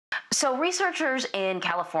So researchers in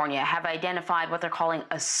California have identified what they're calling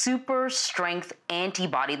a super strength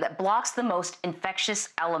antibody that blocks the most infectious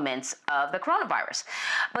elements of the coronavirus.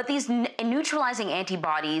 But these neutralizing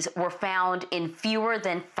antibodies were found in fewer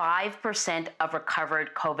than 5% of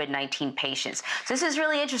recovered COVID-19 patients. So this is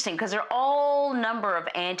really interesting because there are all number of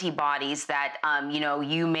antibodies that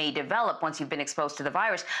you may develop once you've been exposed to the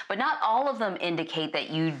virus, but not all of them indicate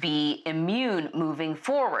that you'd be immune moving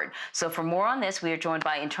forward. So for more on this, we are joined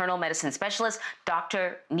by internal medicine specialist,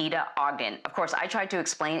 Dr. Neeta Ogden. Of course, I tried to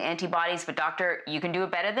explain antibodies, but doctor, you can do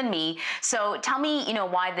it better than me. So tell me,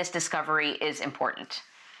 why this discovery is important.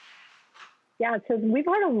 Yeah, so we've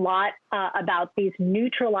heard a lot about these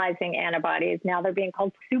neutralizing antibodies. Now they're being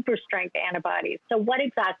called super strength antibodies. So what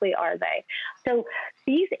exactly are they? So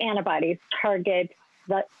these antibodies target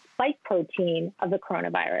the spike protein of the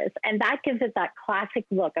coronavirus, and that gives it that classic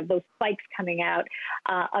look of those spikes coming out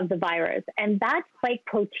of the virus. And that spike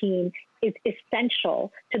protein is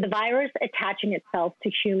essential to the virus attaching itself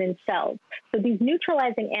to human cells. So these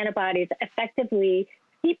neutralizing antibodies effectively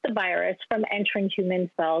keep the virus from entering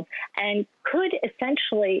human cells and could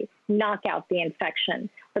essentially knock out the infection.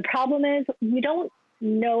 The problem is we don't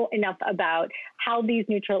know enough about how these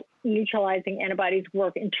neutralizing antibodies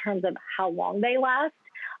work in terms of how long they last.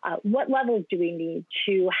 What levels do we need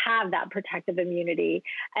to have that protective immunity?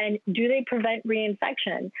 And do they prevent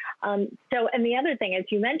reinfection? And the other thing, as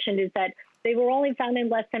you mentioned, is that they were only found in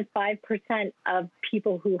less than 5% of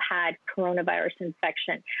people who had coronavirus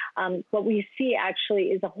infection. What we see actually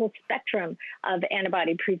is a whole spectrum of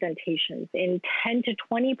antibody presentations. In 10 to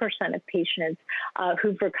 20% of patients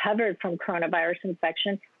who've recovered from coronavirus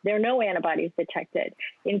infection, there are no antibodies detected.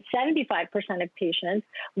 In 75% of patients,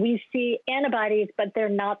 we see antibodies, but they're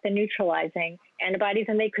not the neutralizing antibodies,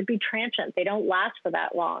 and they could be transient. They don't last for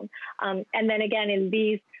that long. And then again, in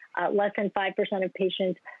these less than 5% of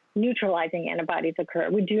patients, neutralizing antibodies occur.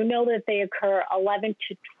 We do know that they occur 11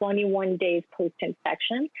 to 21 days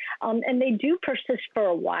post-infection, and they do persist for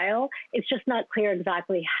a while. It's just not clear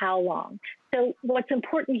exactly how long. So what's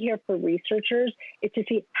important here for researchers is to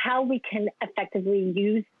see how we can effectively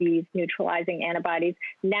use these neutralizing antibodies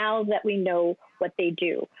now that we know what they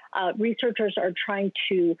do. Researchers are trying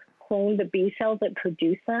to clone the B cells that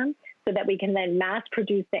produce them, so that we can then mass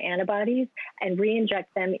produce the antibodies and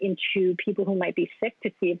re-inject them into people who might be sick to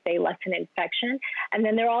see if they lessen infection. And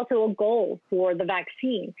then there's also a goal for the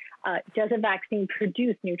vaccine. Does a vaccine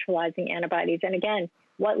produce neutralizing antibodies? And again,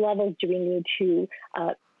 what levels do we need to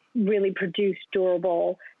really produce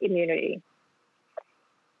durable immunity?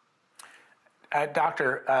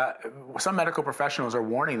 Doctor, some medical professionals are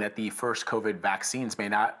warning that the first COVID vaccines may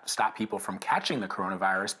not stop people from catching the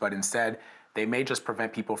coronavirus, but instead they may just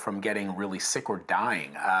prevent people from getting really sick or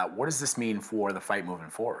dying. What does this mean for the fight moving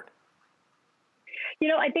forward?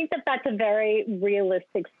 I think that that's a very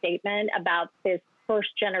realistic statement about this first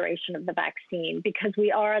generation of the vaccine, because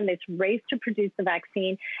we are in this race to produce the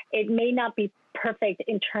vaccine. It may not be perfect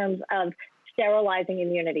in terms of sterilizing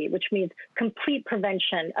immunity, which means complete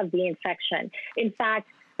prevention of the infection. In fact,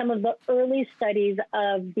 some of the early studies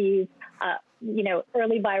of these,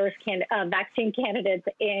 early vaccine candidates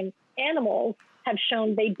in animals have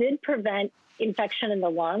shown they did prevent infection in the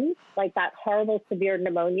lungs, like that horrible severe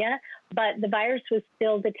pneumonia, but the virus was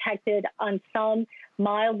still detected on some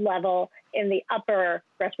mild level in the upper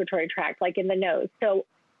respiratory tract, like in the nose. So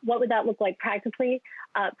what would that look like practically?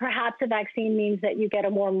 Perhaps a vaccine means that you get a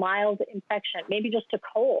more mild infection, maybe just a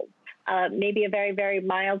cold, maybe a very, very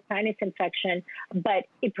mild sinus infection, but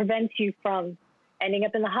it prevents you from ending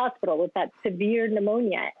up in the hospital with that severe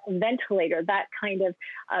pneumonia, ventilator, that kind of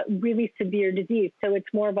really severe disease. So it's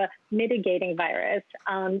more of a mitigating virus.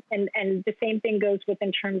 And the same thing goes with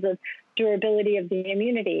in terms of durability of the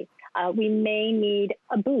immunity. We may need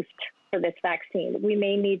a boost for this vaccine. We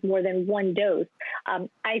may need more than one dose.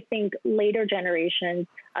 I think later generations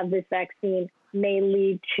of this vaccine may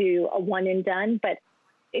lead to a one and done, but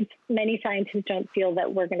many scientists don't feel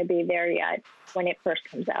that we're going to be there yet when it first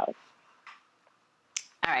comes out.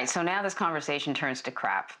 All right, so now this conversation turns to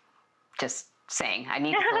crap. Just saying, I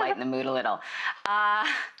need to lighten the mood a little.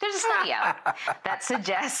 There's a study out that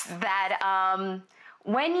suggests that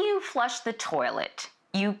when you flush the toilet,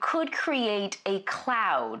 you could create a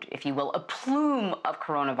cloud, if you will, a plume of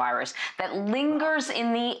coronavirus that lingers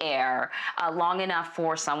in the air long enough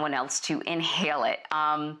for someone else to inhale it.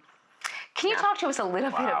 Can you talk to us a little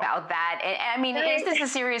bit about that? I mean, is this a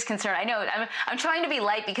serious concern? I know I'm trying to be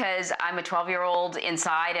light because I'm a 12-year-old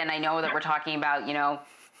inside, and I know that we're talking about,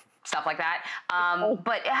 stuff like that.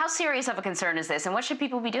 But how serious of a concern is this, and what should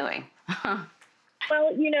people be doing?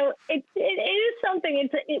 Well, it is something.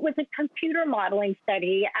 It was a computer modeling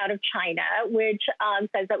study out of China, which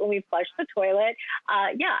says that when we flush the toilet,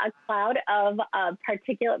 a cloud of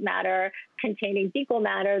particulate matter containing fecal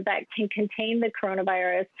matter that can contain the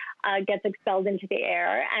coronavirus gets expelled into the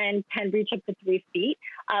air and can reach up to 3 feet.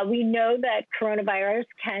 We know that coronavirus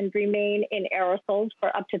can remain in aerosols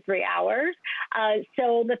for up to 3 hours.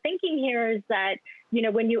 So the thinking here is that,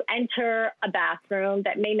 when you enter a bathroom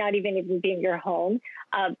that may not even be in your home,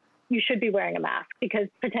 you should be wearing a mask because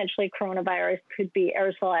potentially coronavirus could be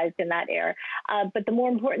aerosolized in that air. But the more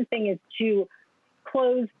important thing is to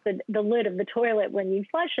close the lid of the toilet when you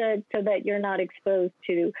flush it so that you're not exposed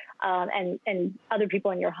to, and other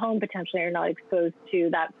people in your home potentially are not exposed to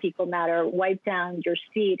that fecal matter. Wipe down your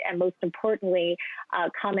seat, and most importantly,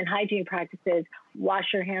 common hygiene practices, wash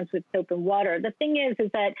your hands with soap and water. The thing is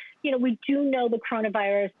that, we do know the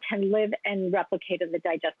coronavirus can live and replicate in the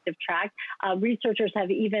digestive tract. Researchers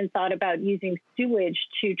have even thought about using sewage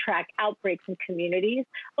to track outbreaks in communities.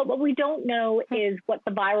 But what we don't know is what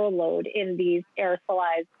the viral load in these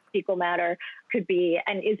aerosolized fecal matter could be,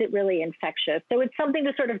 and is it really infectious? So it's something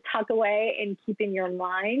to sort of tuck away and keep in your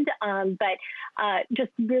mind, but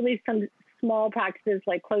just really some small practices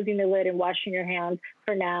like closing the lid and washing your hands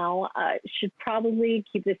for now should probably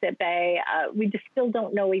keep this at bay. We just still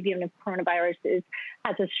don't know even if coronavirus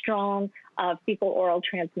has a strong fecal oral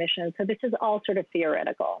transmission. So this is all sort of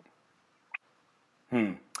theoretical.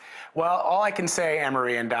 Well, all I can say,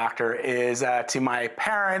 Anne-Marie and Doctor, is to my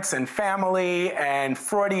parents and family and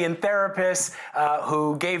Freudian therapists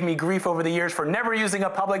who gave me grief over the years for never using a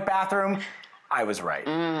public bathroom, I was right.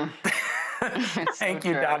 Thank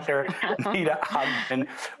you, Dr. Neeta Ogden.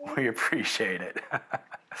 We appreciate it.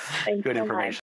 Thanks Good so information. much.